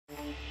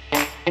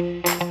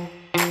Hi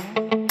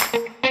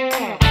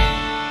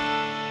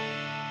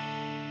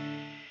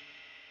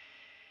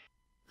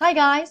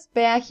guys,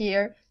 Bea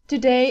here.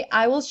 Today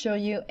I will show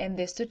you in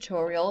this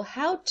tutorial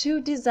how to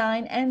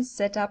design and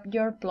set up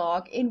your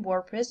blog in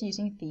WordPress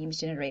using Themes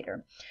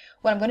Generator.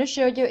 What I'm going to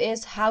show you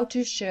is how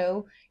to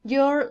show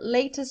your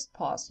latest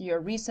post, your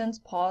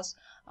recent post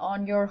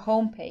on your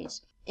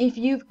homepage. If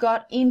you've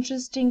got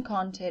interesting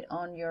content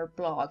on your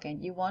blog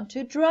and you want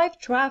to drive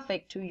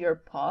traffic to your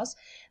post,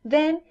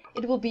 then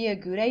it will be a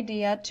good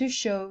idea to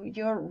show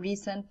your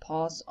recent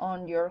posts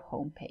on your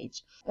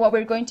homepage. What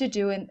we're going to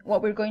do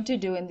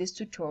in this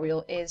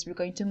tutorial is we're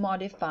going to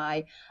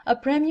modify a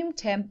premium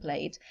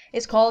template.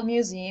 It's called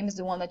Museum, it's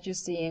the one that you're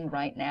seeing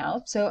right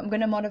now. So I'm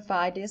going to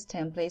modify this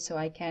template so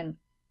I can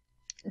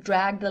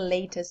drag the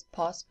latest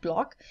post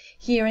block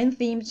here in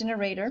Themes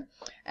Generator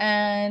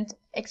and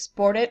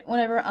export it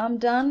whenever I'm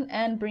done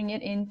and bring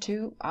it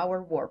into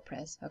our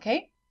WordPress.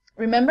 Okay,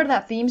 remember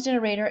that Themes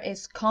Generator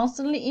is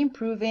constantly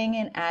improving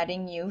and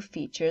adding new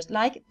features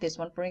like this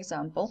one, for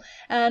example,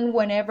 and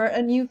whenever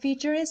a new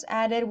feature is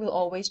added, we'll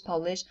always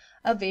publish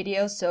a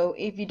video. So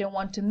if you don't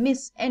want to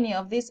miss any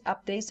of these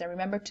updates, then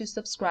remember to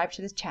subscribe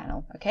to this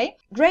channel. Okay,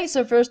 great.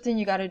 So first thing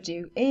you got to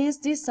do is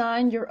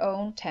design your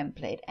own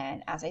template,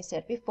 and as I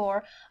said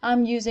before,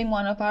 I'm using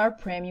one of our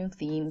premium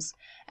themes,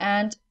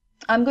 and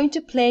I'm going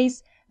to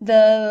place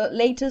the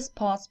latest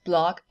post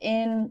block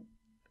in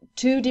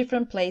two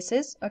different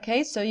places.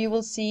 Okay, so you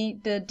will see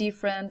the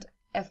different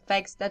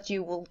effects that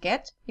you will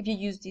get if you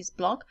use this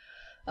block.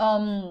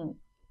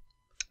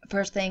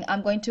 First thing,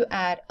 I'm going to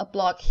add a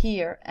block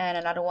here and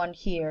another one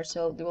here,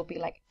 so there will be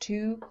like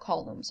two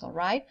columns. All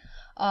right,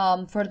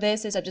 for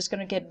this is I'm just going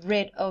to get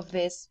rid of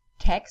this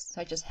text,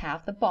 so I just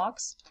have the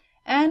box,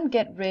 and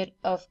get rid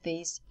of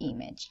this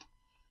image.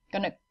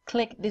 I'm gonna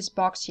click this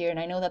box here, and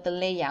I know that the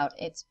layout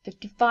it's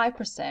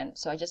 55%,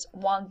 so I just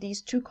want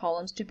these two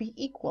columns to be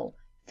equal,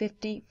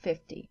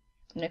 50-50.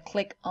 I'm going to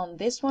click on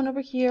this one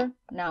over here.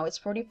 Now it's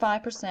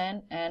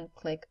 45% and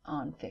click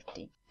on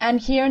 50. And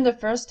here in the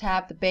first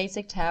tab, the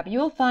basic tab, you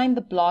will find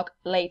the block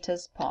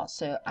latest post.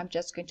 So I'm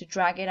just going to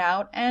drag it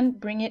out and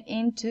bring it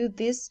into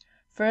this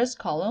first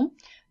column.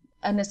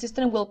 An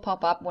assistant will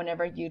pop up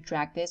whenever you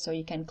drag this, so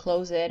you can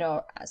close it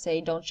or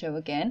say don't show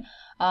again.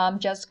 I'm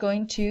just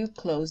going to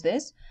close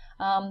this.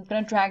 I'm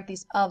going to drag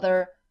this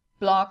other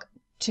block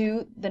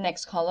to the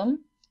next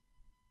column.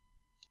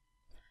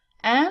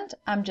 And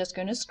I'm just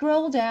going to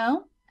scroll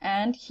down,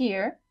 and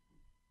here,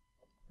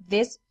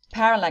 this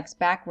parallax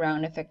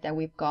background effect that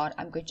we've got,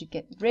 I'm going to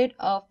get rid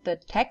of the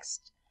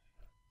text.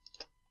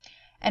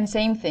 And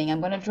same thing,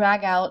 I'm going to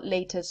drag out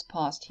latest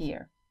post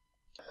here.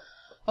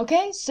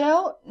 Okay,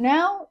 so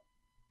now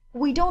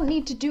we don't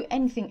need to do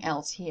anything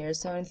else here.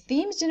 So in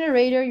Themes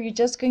Generator, you're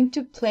just going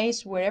to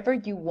place wherever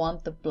you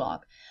want the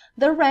block.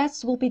 The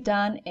rest will be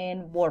done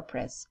in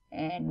WordPress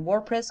and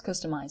WordPress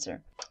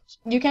Customizer.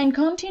 You can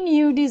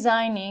continue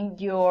designing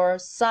your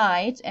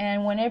site,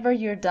 and whenever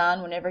you're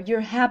done, whenever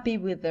you're happy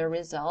with the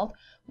result,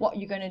 what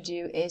you're going to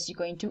do is you're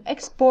going to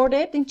export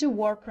it into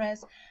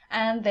WordPress,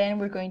 and then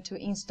we're going to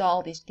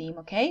install this theme.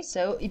 Okay,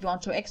 so if you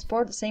want to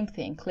export, the same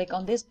thing, click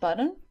on this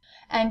button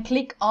and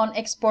click on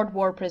Export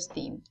WordPress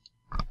Theme.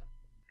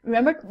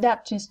 Remember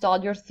that to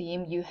install your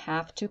theme, you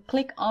have to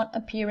click on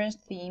Appearance,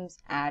 Themes,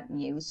 Add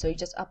New. So you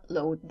just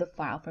upload the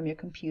file from your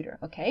computer,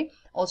 okay?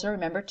 Also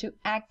remember to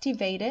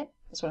activate it.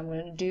 That's what I'm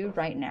going to do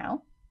right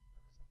now.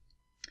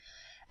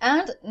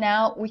 And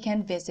now we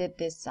can visit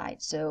this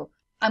site. So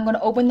I'm going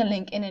to open the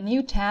link in a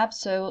new tab.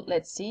 So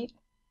let's see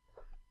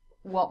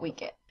what we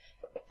get.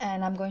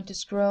 And I'm going to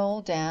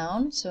scroll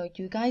down so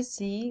you guys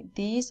see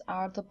these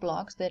are the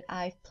blocks that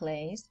I've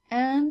placed,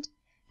 and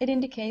it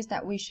indicates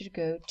that we should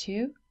go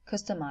to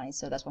Customize.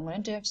 So that's what I'm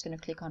going to do. I'm just going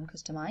to click on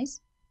Customize.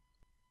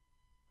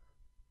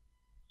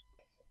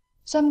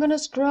 So I'm going to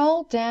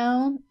scroll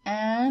down,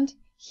 and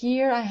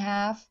here I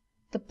have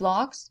the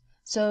blocks.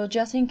 So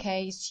just in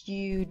case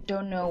you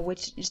don't know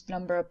which is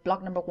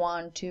block number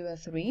 1, 2, and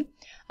 3,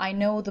 I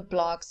know the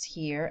blocks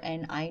here,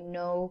 and I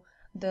know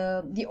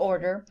the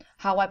order,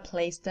 how I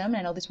place them.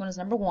 I know this one is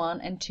number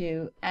 1 and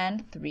 2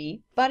 and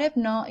 3, but if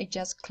not, you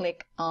just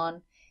click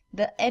on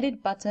the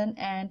edit button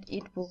and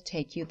it will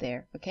take you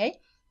there. Okay,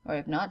 or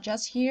if not,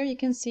 just here you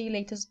can see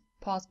latest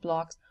post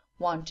blocks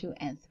 1, 2,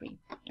 and 3.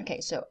 Okay,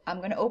 so I'm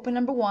going to open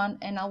number 1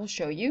 and I will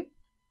show you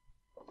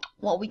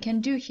what we can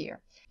do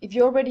here. If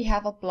you already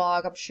have a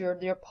blog, I'm sure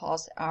your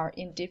posts are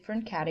in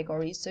different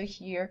categories. So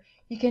here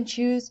you can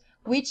choose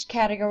which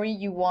category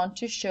you want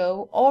to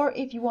show, or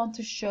if you want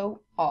to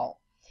show all.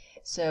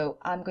 So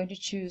I'm going to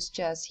choose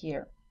just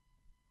here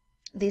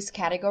this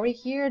category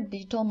here,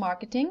 digital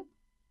marketing,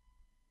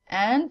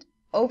 and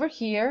over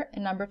here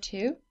in number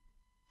 2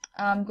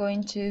 I'm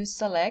going to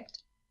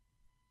select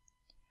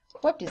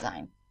web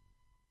design.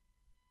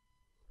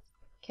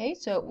 Okay,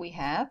 so we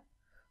have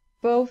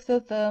both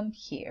of them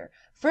here.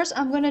 First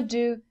I'm going to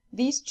do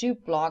these 2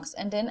 blocks,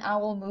 and then I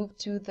will move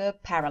to the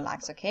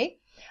parallax. Okay,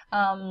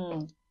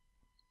 going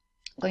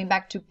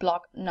back to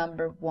block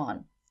number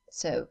 1.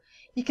 So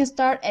You can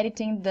start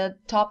editing the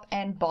top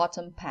and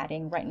bottom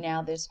padding. Right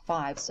now there's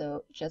 5,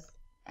 so just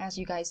as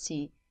you guys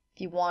see,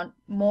 if you want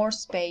more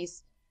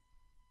space,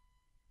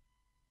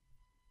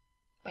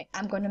 wait,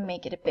 I'm going to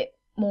make it a bit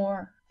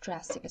more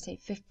drastic. I say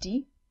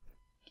 50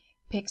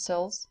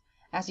 pixels.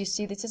 As you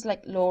see, this is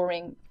like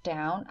lowering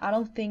down. I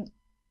don't think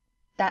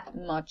that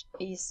much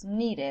is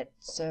needed,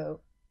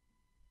 so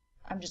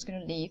I'm just going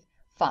to leave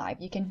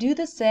 5. You can do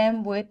the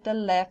same with the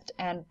left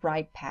and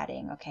right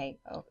padding. Okay,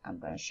 I'm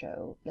going to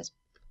show, let's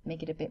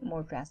make it a bit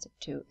more drastic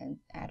too and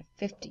add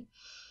 50.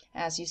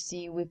 As you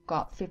see, we've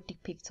got 50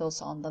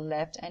 pixels on the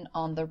left and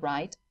on the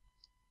right.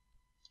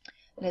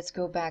 Let's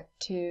go back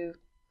to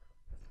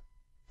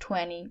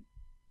 20,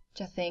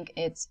 which I think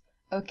it's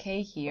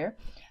okay here.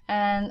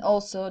 And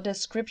also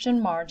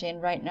description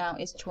margin right now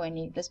is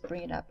 20. Let's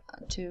bring it up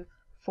to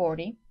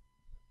 40.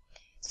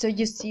 So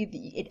you see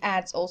it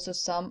adds also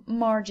some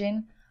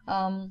margin.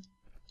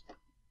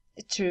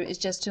 True, it's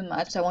just too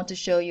much. So I want to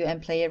show you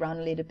and play around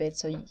a little bit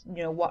so you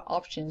know what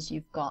options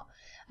you've got.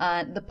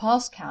 And the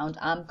pause count,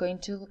 I'm going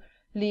to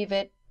leave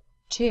it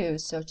 2.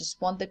 So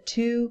just want the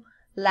 2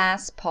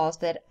 last pause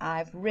that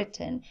I've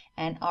written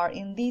and are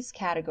in these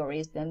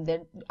categories,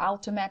 then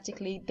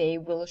automatically they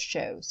will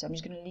show. So I'm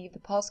just going to leave the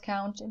pause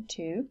count in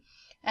 2.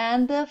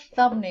 And the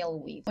thumbnail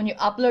width. When you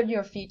upload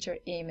your feature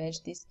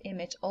image, this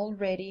image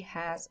already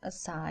has a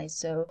size,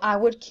 so I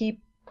would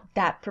keep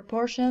that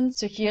proportion.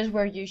 So here's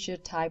where you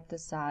should type the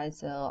size.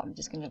 So I'm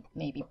just going to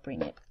maybe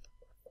bring it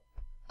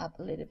up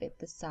a little bit,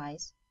 the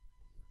size,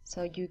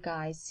 so you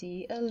guys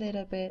see a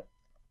little bit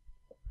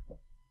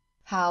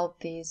how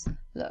this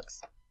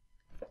looks.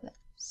 Let's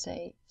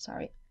say,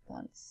 sorry,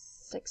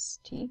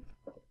 160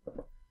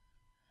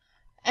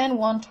 and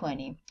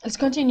 120. Let's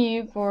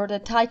continue for the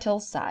title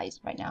size.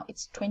 Right now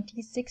it's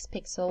 26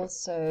 pixels,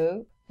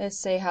 so let's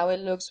say how it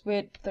looks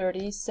with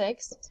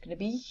 36. It's going to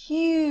be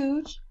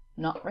huge,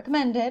 not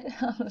recommended.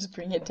 Let's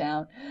bring it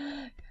down.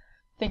 I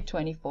think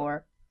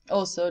 24.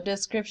 Also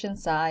description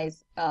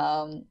size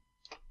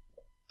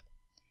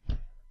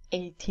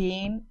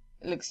 18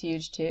 looks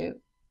huge too.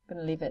 I'm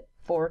going to leave it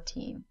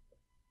 14.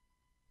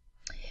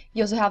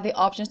 You also have the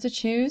options to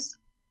choose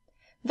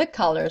the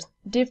colors,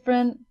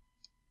 different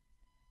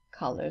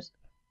colors.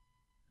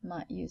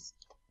 Might use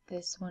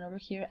this one over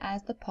here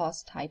as the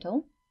post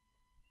title,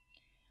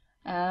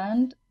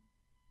 and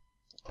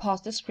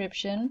post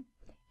description,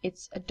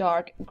 it's a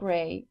dark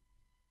gray.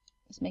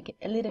 Let's make it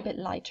a little bit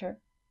lighter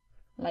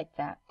like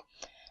that.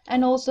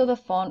 And also the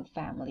font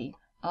family,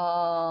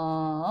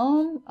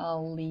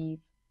 I'll leave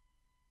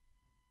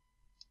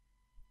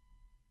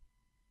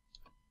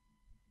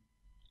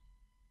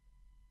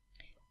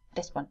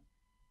this one.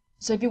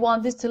 So if you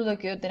want this to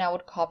look good, then I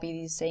would copy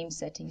these same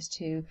settings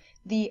to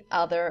the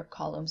other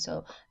column.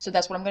 So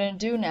that's what I'm going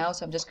to do now.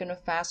 So I'm just going to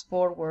fast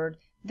forward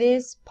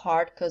this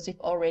part because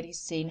you've already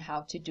seen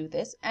how to do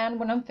this. And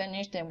when I'm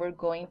finished, then we're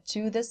going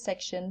to the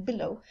section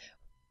below.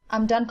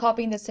 I'm done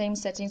copying the same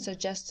settings. So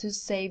just to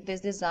save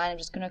this design, I'm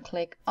just going to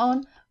click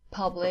on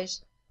publish.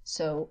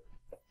 So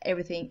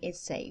everything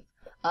is saved.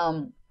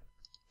 I'm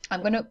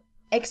going to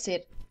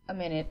exit a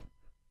minute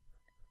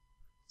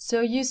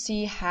so you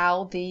see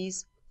how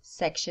these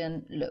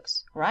section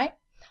looks, right?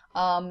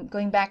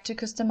 Going back to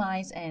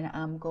customize, and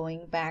I'm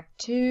going back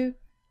to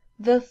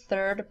the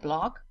third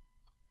block,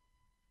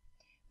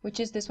 which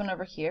is this one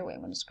over here. Wait,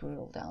 I'm going to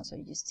scroll down so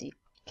you see.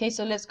 Okay,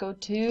 so let's go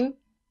to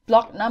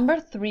block number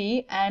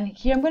 3, and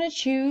here I'm going to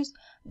choose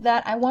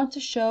that I want to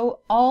show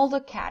all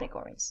the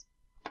categories.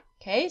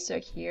 Okay, so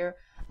here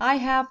I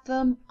have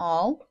them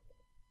all.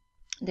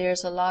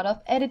 There's a lot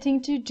of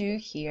editing to do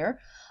here.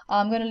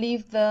 I'm going to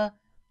leave the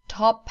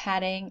top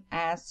padding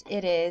as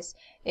it is.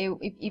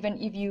 Even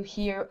if you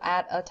here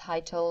add a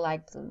title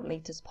like the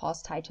latest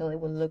post title, it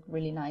will look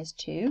really nice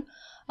too.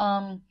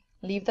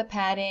 Leave the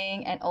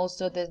padding and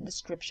also the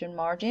description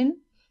margin.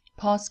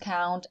 Post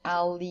count,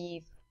 I'll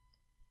leave,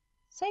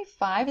 say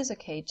 5 is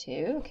okay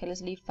too. Okay,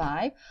 let's leave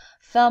 5.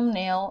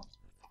 Thumbnail,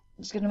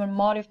 just gonna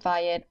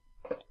modify it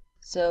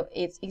so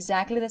it's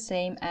exactly the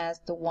same as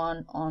the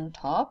one on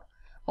top.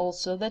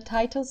 Also the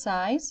title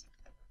size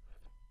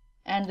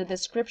and the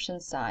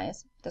description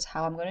size. That's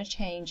how I'm going to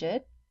change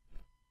it.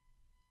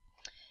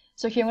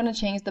 So here I'm going to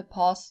change the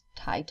post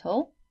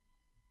title.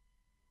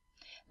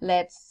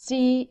 Let's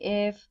see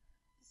if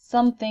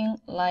something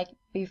like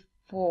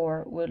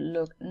before would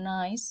look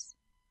nice.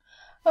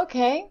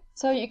 Okay,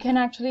 so you can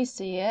actually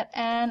see it,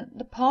 and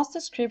the post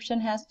description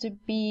has to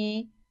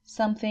be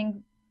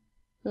something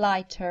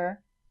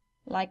lighter,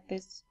 like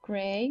this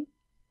gray.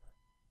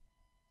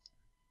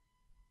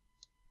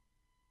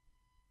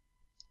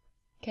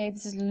 Okay,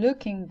 this is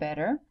looking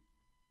better.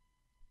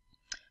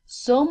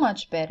 So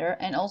much better.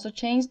 And also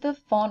change the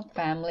font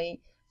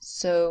family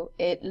so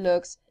it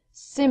looks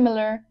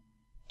similar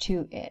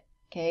to it.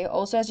 Okay,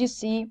 also as you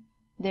see,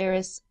 there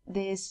is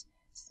this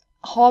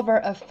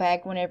hover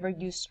effect whenever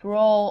you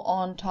scroll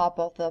on top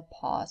of the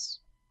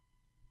post.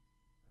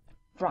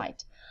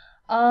 Right.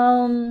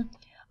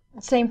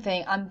 Same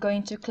thing. I'm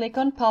going to click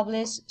on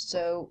publish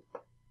so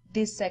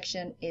this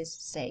section is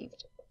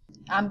saved.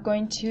 I'm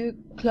going to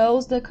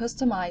close the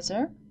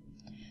customizer.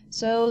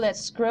 So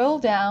let's scroll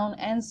down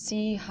and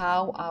see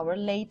how our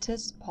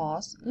latest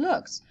post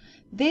looks.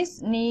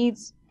 This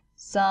needs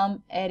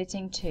some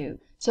editing too.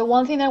 So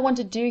one thing that I want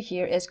to do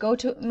here is go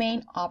to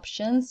main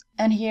options,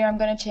 and here I'm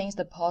going to change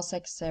the post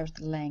excerpt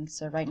length.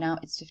 So right now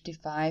it's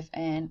 55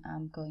 and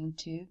I'm going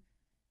to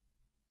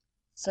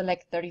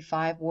select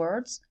 35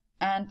 words,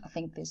 and I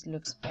think this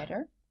looks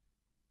better.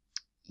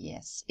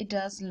 Yes, it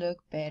does look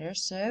better.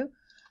 So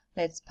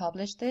let's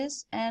publish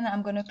this, and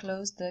I'm going to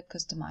close the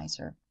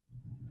customizer.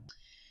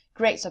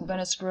 Great, so I'm going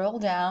to scroll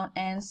down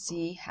and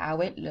see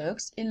how it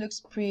looks. It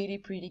looks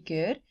pretty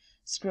good.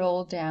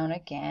 Scroll down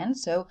again.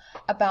 So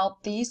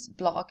about this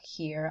block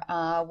here,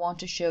 I want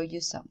to show you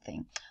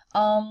something.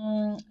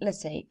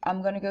 Let's say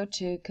I'm going to go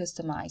to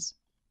customize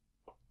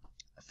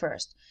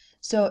first.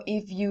 So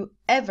if you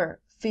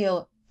ever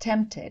feel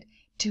tempted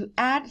to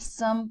add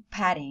some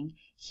padding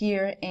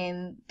here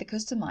in the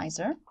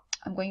customizer,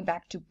 I'm going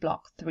back to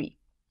block 3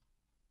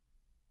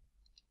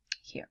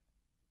 here.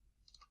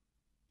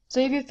 So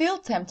if you feel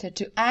tempted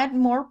to add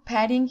more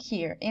padding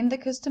here in the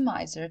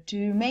customizer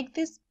to make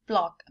this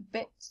block a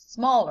bit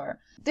smaller,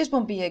 this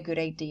won't be a good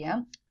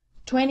idea.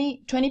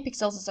 20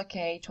 pixels is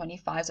okay,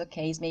 25 is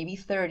okay, maybe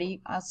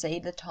 30, I'll say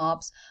the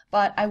tops,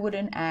 but I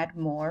wouldn't add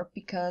more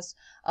because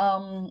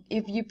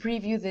if you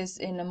preview this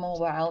in a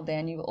mobile,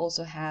 then you will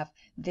also have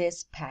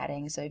this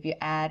padding. So if you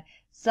add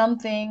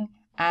something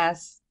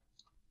as,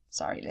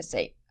 let's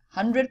say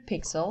 100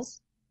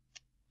 pixels,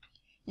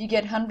 you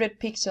get 100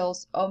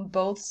 pixels on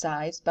both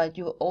sides, but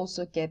you'll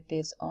also get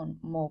this on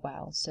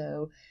mobile.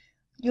 So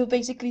you'll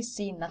basically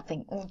see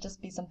nothing. It will just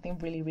be something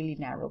really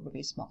narrow,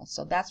 very small.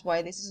 So that's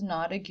why this is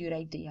not a good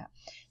idea.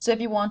 So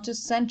if you want to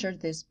center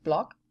this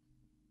block,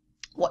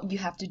 what you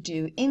have to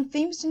do in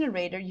Themes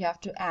Generator, you have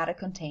to add a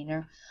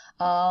container,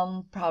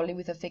 probably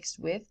with a fixed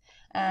width,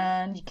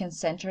 and you can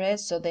center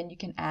it. So then you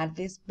can add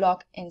this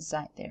block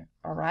inside there.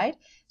 All right.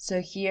 So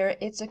here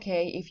it's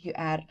okay if you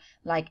add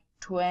like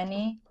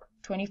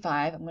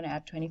 25, I'm going to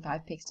add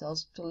 25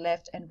 pixels to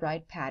left and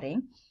right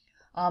padding.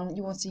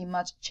 You won't see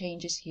much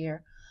changes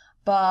here,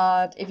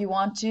 but if you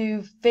want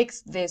to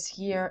fix this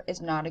here,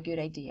 it's not a good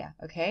idea,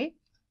 okay?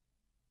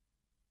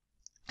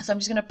 So I'm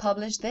just going to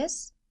publish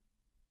this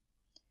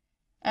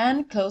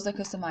and close the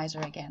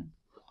customizer again.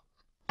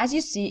 As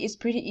you see, it's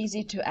pretty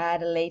easy to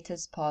add a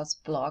latest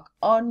post block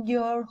on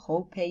your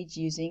homepage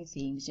using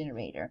Themes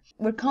Generator.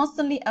 We're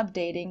constantly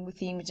updating with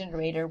Themes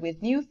Generator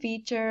with new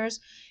features,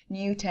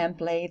 new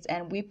templates,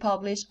 and we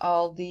publish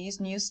all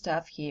these new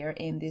stuff here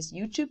in this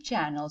YouTube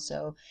channel.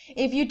 So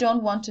if you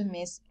don't want to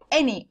miss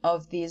any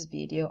of these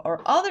video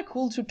or other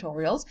cool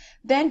tutorials,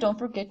 then don't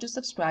forget to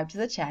subscribe to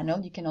the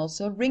channel. You can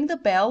also ring the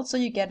bell so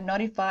you get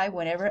notified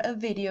whenever a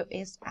video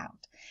is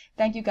out.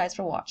 Thank you guys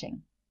for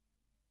watching.